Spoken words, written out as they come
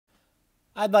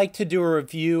I'd like to do a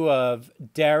review of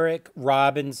Derek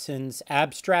Robinson's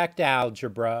Abstract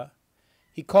Algebra.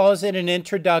 He calls it an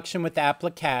introduction with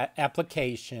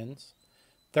applications,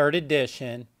 third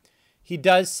edition. He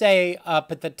does say up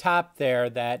at the top there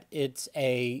that it's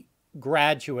a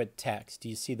graduate text. Do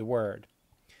you see the word?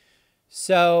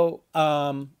 So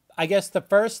I guess the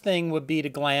first thing would be to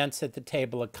glance at the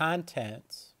table of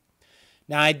contents.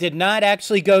 Now, I did not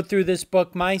actually go through this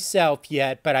book myself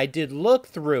yet, but I did look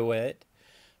through it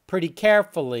pretty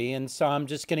carefully, and so I'm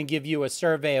just going to give you a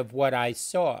survey of what I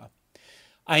saw.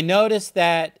 I noticed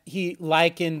that he,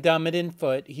 like in Dumb It in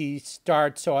Foot, he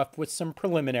starts off with some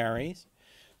preliminaries,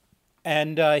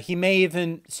 and he may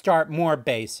even start more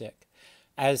basic,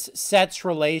 as sets,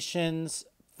 relations,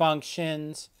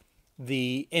 functions,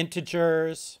 the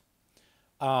integers.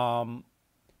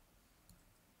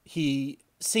 He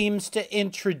seems to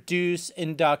introduce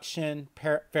induction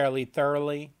fairly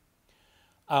thoroughly.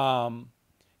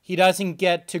 He doesn't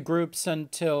get to groups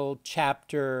until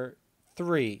chapter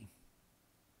 3.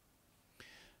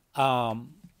 Let's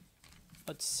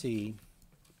see.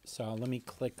 So let me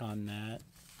click on that.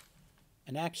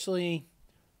 And actually,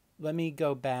 let me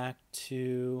go back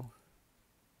to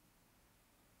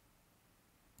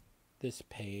this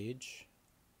page.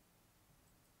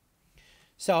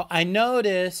 So I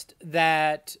noticed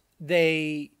that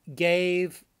they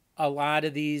gave a lot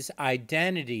of these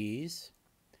identities.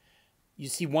 You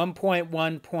see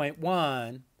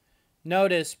 1.1.1.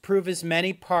 Notice prove as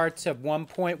many parts of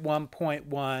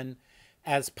 1.1.1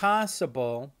 as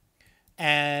possible.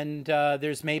 And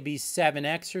there's maybe 7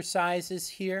 exercises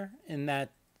here in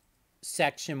that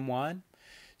section 1.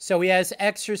 So he has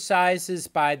exercises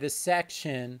by the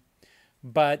section,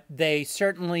 but they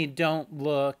certainly don't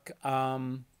look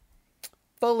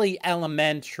fully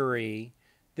elementary.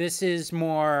 This is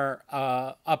more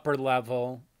upper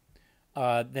level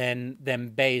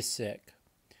than basic.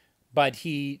 But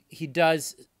he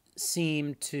does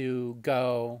seem to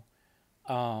go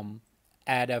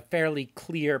at a fairly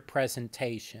clear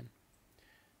presentation.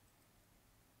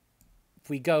 If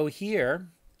we go here,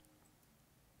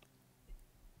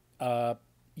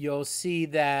 you'll see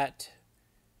that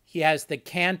he has the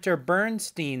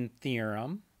Cantor-Bernstein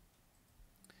theorem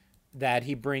that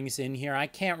he brings in here. I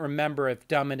can't remember if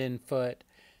Dumb It in Foot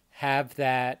have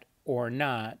that or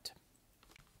not.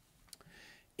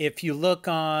 If you look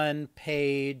on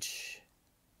page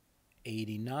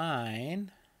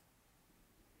 89,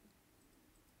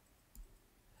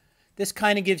 this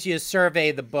kind of gives you a survey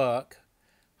of the book.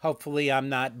 Hopefully I'm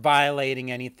not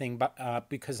violating anything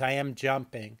because I am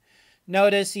jumping.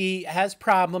 Notice he has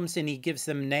problems and he gives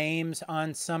them names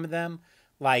on some of them,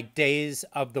 like days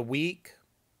of the week.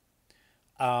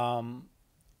 And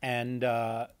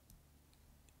the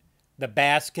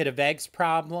basket of eggs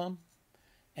problem.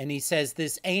 And he says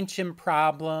this ancient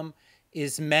problem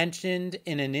is mentioned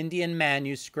in an Indian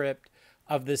manuscript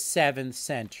of the 7th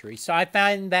century. So I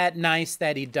find that nice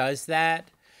that he does that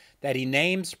he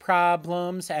names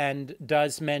problems and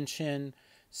does mention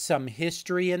some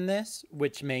history in this,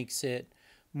 which makes it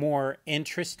more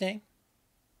interesting.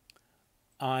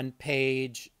 On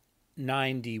page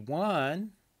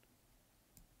 91,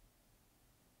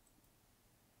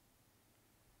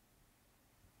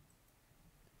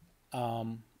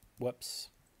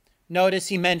 notice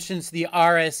he mentions the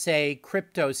RSA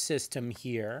crypto system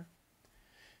here.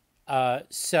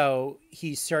 So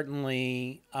he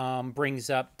certainly brings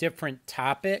up different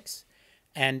topics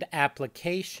and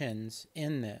applications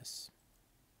in this.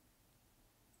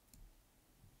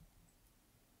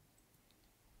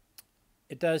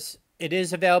 It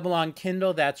is available on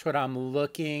Kindle. That's what I'm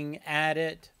looking at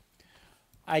it.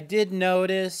 I did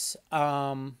notice,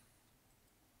 oh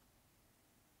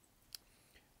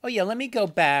yeah, let me go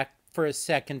back for a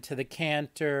second to the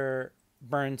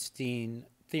Cantor-Bernstein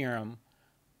theorem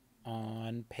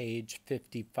on page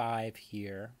 55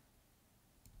 here.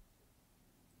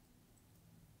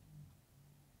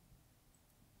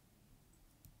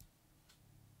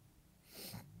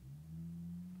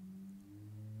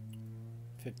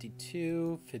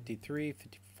 '52, '53,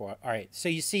 '54. All right, so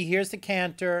you see here's the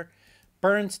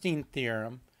Cantor-Bernstein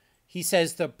theorem. He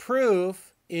says the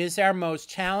proof is our most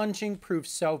challenging proof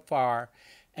so far,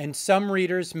 and some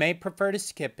readers may prefer to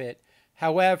skip it.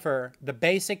 However, the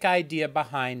basic idea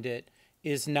behind it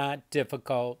is not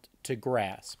difficult to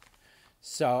grasp.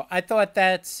 So I thought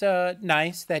that's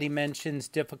nice that he mentions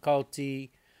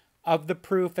difficulty of the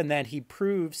proof and that he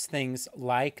proves things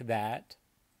like that.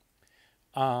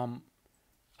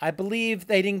 I believe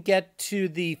they didn't get to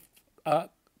the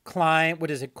Klein, what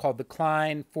is it called? The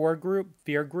Klein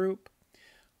fear group.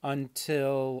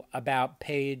 until about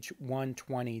page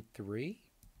 123.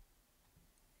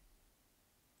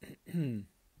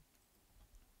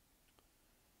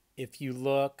 If you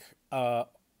look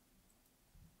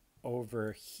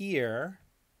over here,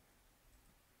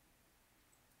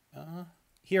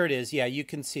 here it is. Yeah, you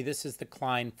can see this is the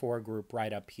Klein 4 group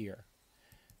right up here.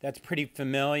 That's pretty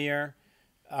familiar.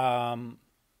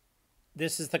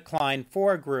 This is the Klein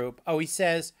 4 group. Oh, he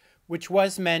says, which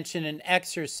was mentioned in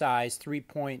exercise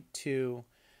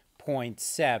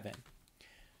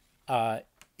 3.2.7.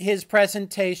 His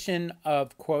presentation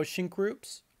of quotient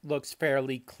groups looks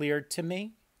fairly clear to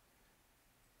me.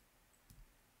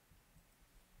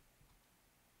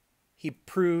 He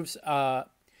proves a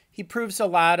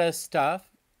lot of stuff.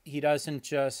 He doesn't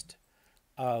just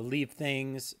leave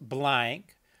things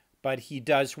blank, but he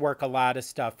does work a lot of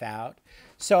stuff out.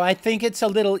 So I think it's a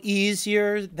little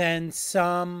easier than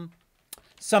some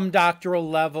doctoral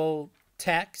level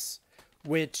texts,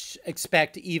 which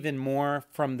expect even more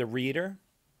from the reader.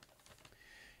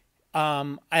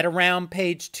 At around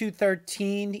page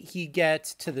 213, he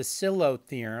gets to the Sylow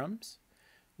theorems,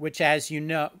 which, as you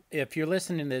know, if you're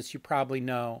listening to this, you probably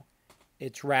know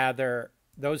those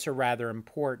are rather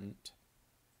important.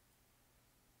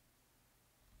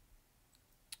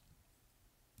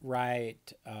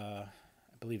 Right, I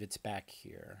believe it's back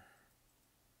here.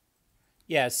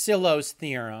 Yeah, Sylow's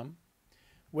theorem,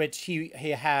 which he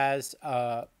has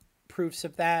proofs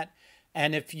of that.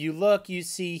 And if you look, you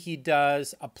see he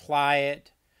does apply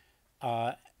it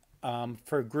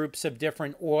for groups of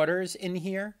different orders in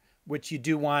here, which you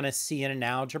do want to see in an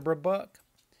algebra book.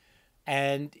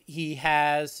 And he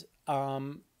has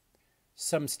some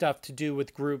stuff to do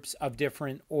with groups of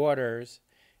different orders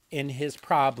in his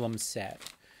problem set.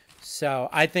 So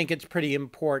I think it's pretty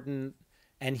important,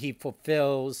 and he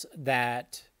fulfills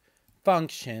that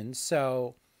function.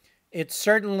 So it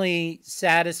certainly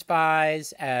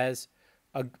satisfies as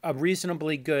a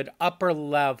reasonably good upper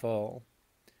level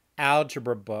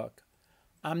algebra book.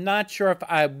 I'm not sure if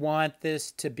I want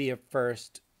this to be a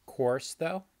first course,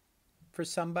 though, for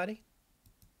somebody.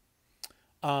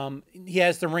 He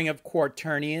has the ring of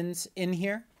quaternions in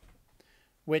here,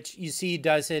 which you see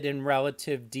does it in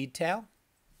relative detail.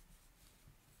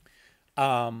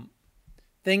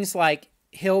 Things like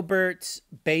Hilbert's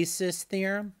basis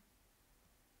theorem.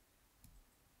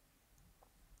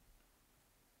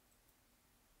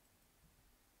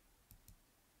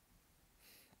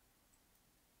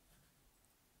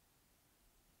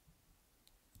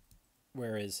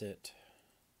 Where is it?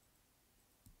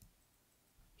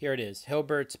 Here it is,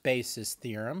 Hilbert's basis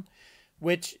theorem,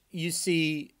 which you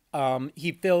see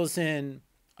he fills in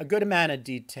a good amount of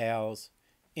details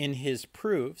in his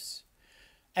proofs.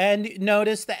 And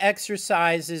notice the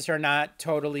exercises are not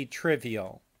totally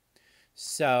trivial.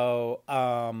 So,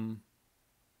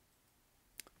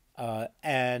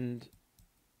 and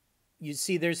you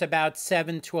see there's about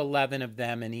 7 to 11 of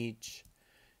them in each,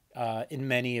 in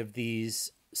many of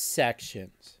these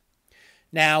sections.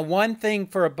 Now, one thing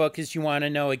for a book is you want to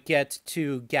know it gets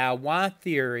to Galois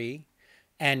theory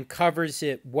and covers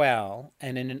it well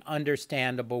and in an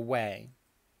understandable way.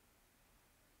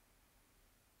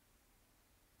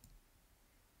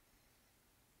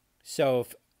 So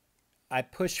if I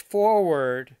push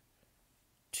forward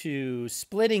to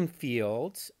splitting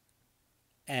fields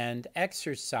and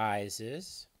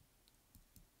exercises,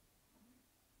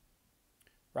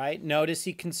 right? Notice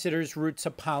he considers roots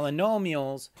of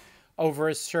polynomials over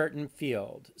a certain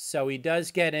field. So he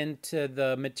does get into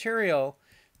the material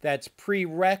that's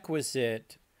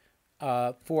prerequisite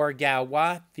for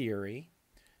Galois theory.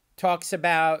 Talks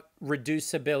about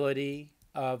reducibility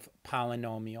of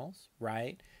polynomials,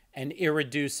 right? And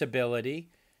irreducibility.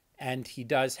 And he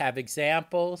does have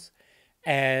examples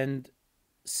and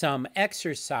some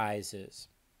exercises.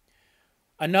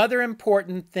 Another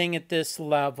important thing at this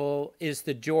level is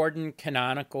the Jordan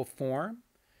canonical form,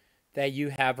 that you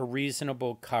have a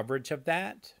reasonable coverage of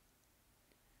that.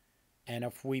 And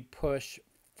if we push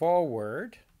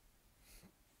forward,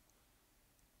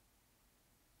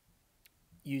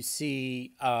 you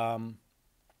see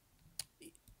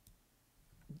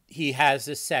he has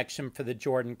a section for the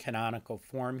Jordan canonical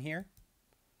form here.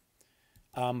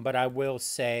 But I will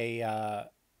say,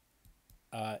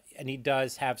 and he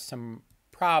does have some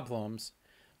problems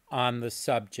on the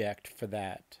subject for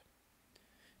that.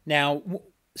 Now,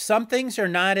 some things are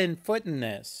not in Foot in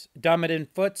this, Dummett and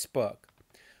Foot's book.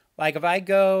 Like if I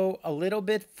go a little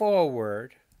bit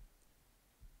forward,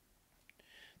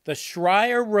 the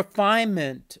Schreier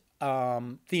refinement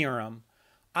theorem,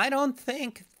 I don't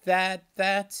think that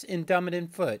that's in Dummett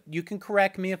and Foot. You can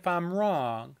correct me if I'm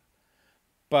wrong,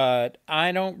 but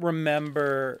I don't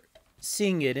remember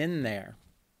seeing it in there.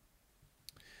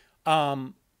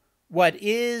 What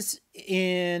is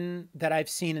in that I've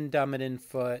seen in Dumb It in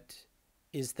Foot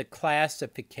is the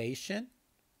classification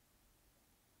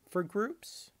for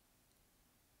groups.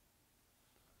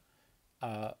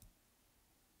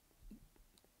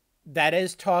 That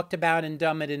is talked about in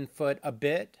Dumb It in Foot a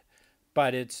bit,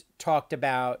 but it's talked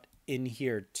about in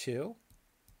here too.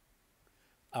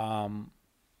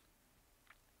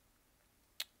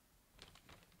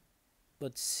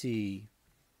 Let's see.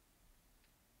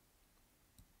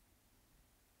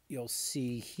 You'll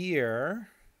see here,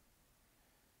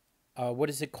 what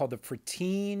is it called? The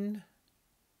Fertine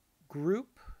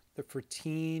group, the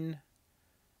Fertine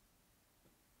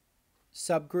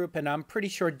subgroup, and I'm pretty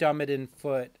sure Dumb It in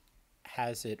Foot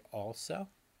has it also.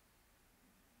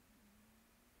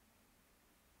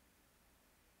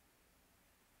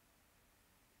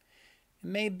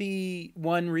 Maybe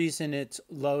one reason it's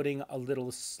loading a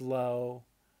little slow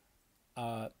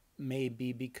may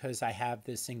be because I have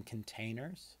this in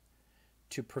containers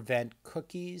to prevent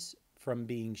cookies from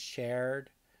being shared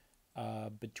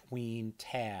between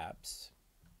tabs.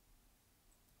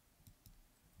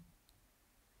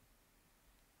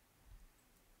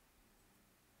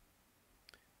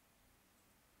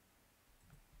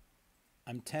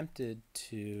 I'm tempted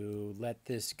to let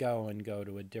this go and go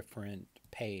to a different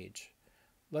page.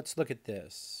 Let's look at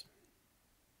this.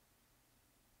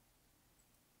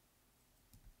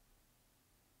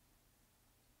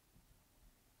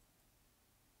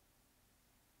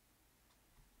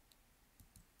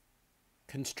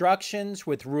 Constructions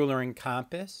with ruler and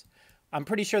compass. I'm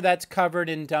pretty sure that's covered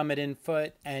in Dumb It in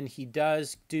Foot, and he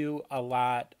does do a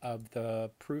lot of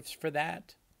the proofs for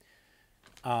that.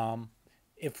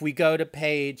 If we go to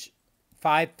page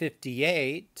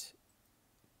 558,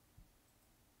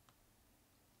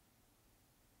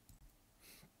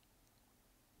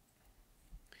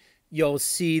 you'll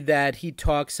see that he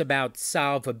talks about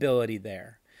solvability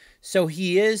there. So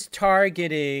he is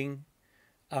targeting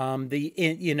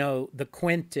the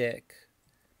quintic,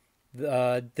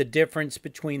 the difference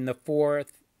between the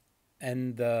fourth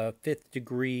and the fifth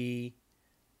degree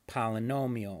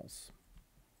polynomials.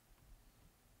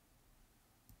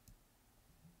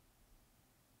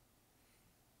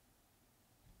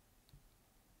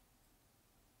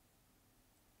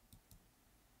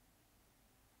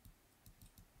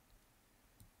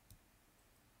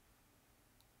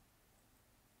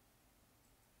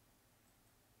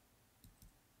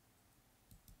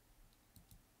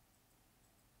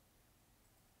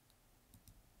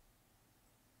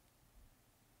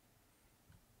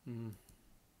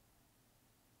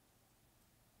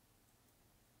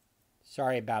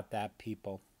 Sorry about that,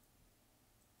 people.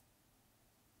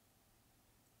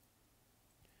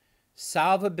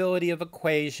 Solvability of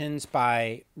equations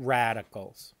by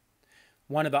radicals.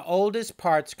 One of the oldest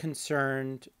parts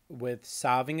concerned with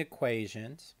solving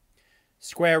equations,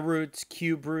 square roots,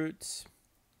 cube roots.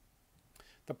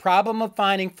 The problem of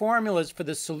finding formulas for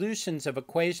the solutions of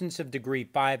equations of degree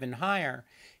 5 and higher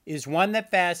is one that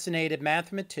fascinated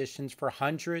mathematicians for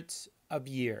hundreds of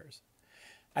years.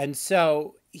 And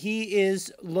so he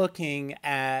is looking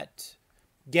at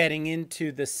getting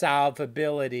into the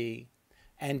solvability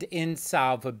and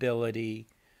insolvability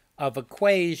of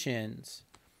equations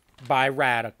by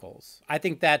radicals. I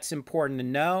think that's important to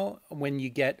know when you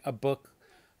get a book,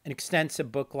 an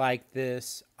extensive book like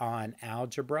this on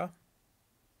algebra.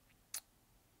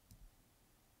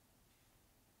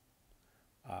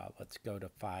 Let's go to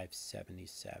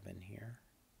 577 here.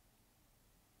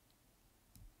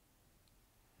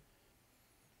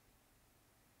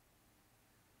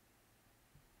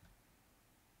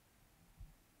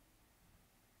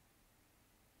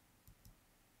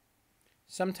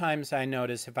 Sometimes I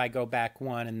notice if I go back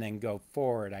one and then go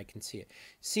forward, I can see it.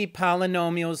 See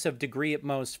polynomials of degree at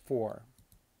most 4.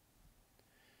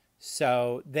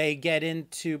 So they get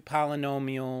into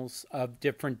polynomials of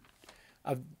different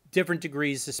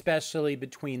degrees, especially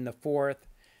between the 4th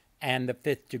and the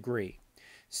 5th degree.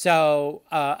 So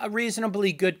a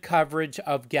reasonably good coverage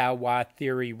of Galois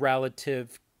theory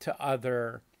relative to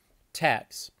other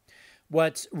texts.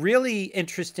 What's really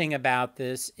interesting about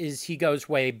this is he goes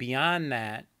way beyond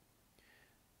that.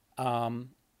 Let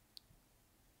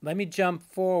me jump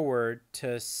forward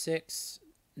to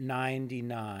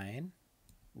 699,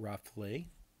 roughly.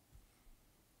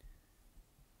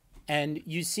 And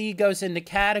you see he goes into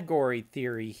category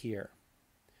theory here.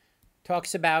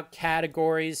 Talks about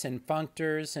categories and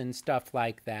functors and stuff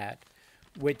like that,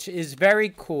 which is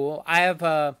very cool. I have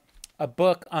a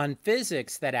book on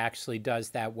physics that actually does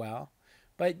that well.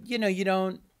 But, you know, you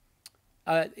don't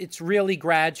It's really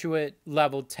graduate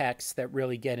level texts that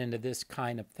really get into this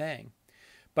kind of thing.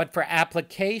 But for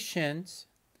applications,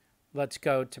 let's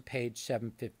go to page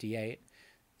 758.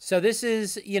 So this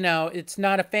is, it's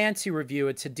not a fancy review,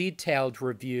 it's a detailed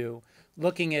review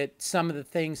looking at some of the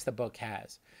things the book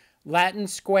has. Latin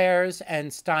squares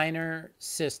and Steiner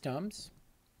systems.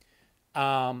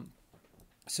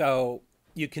 So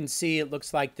you can see it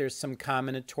looks like there's some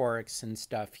combinatorics and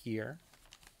stuff here.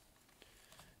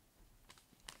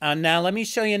 Now let me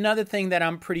show you another thing that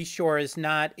I'm pretty sure is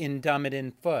not in Dummett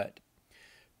and Foote.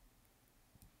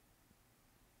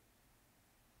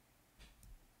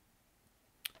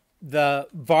 The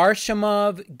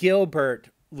Varshimov-Gilbert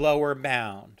lower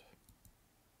bound.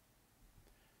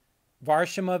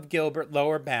 Varshimov-Gilbert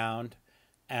lower bound,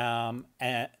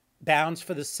 bounds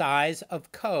for the size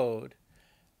of code,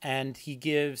 and he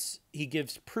gives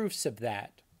proofs of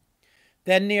that.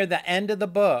 Then near the end of the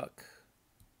book,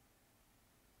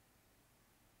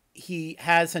 he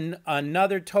has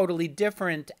another totally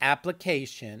different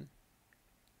application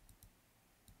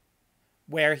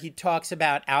where he talks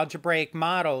about algebraic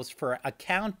models for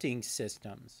accounting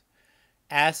systems,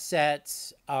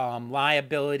 assets,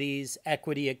 liabilities,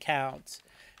 equity accounts,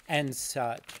 and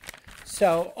such.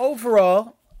 So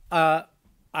overall,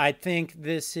 I think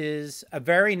this is a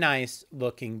very nice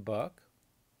looking book.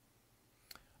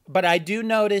 But I do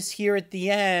notice here at the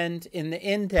end in the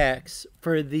index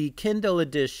for the Kindle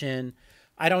edition,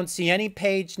 I don't see any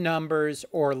page numbers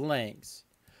or links.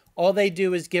 All they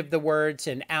do is give the words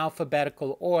in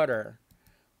alphabetical order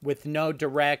with no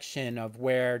direction of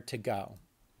where to go.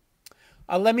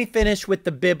 Let me finish with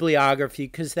the bibliography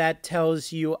because that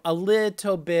tells you a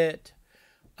little bit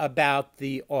about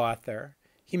the author.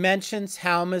 He mentions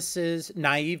Halmas's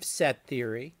naive set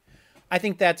theory. I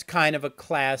think that's kind of a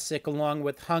classic, along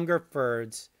with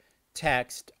Hungerford's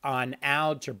text on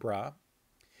algebra.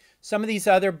 Some of these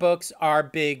other books are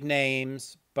big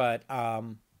names, but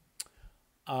I'm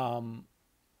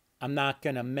not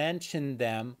going to mention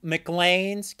them.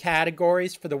 McLean's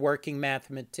Categories for the Working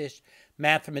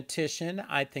Mathematician.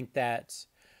 I think that's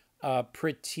a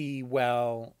pretty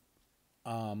well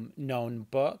known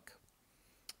book.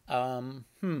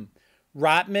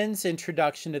 Rotman's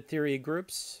Introduction to Theory of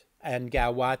Groups and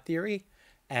Galois Theory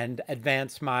and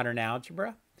Advanced Modern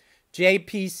Algebra.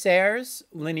 J.P. Sayre's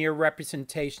Linear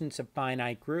Representations of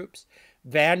Finite Groups.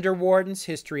 Van der Waarden's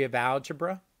History of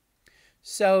Algebra.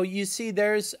 So you see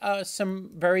there's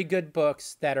some very good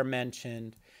books that are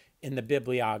mentioned in the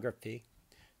bibliography.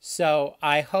 So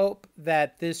I hope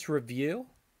that this review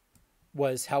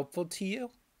was helpful to you.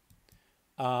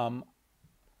 I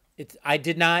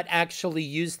did not actually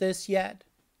use this yet,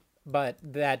 but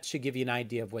that should give you an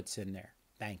idea of what's in there.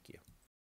 Thank you.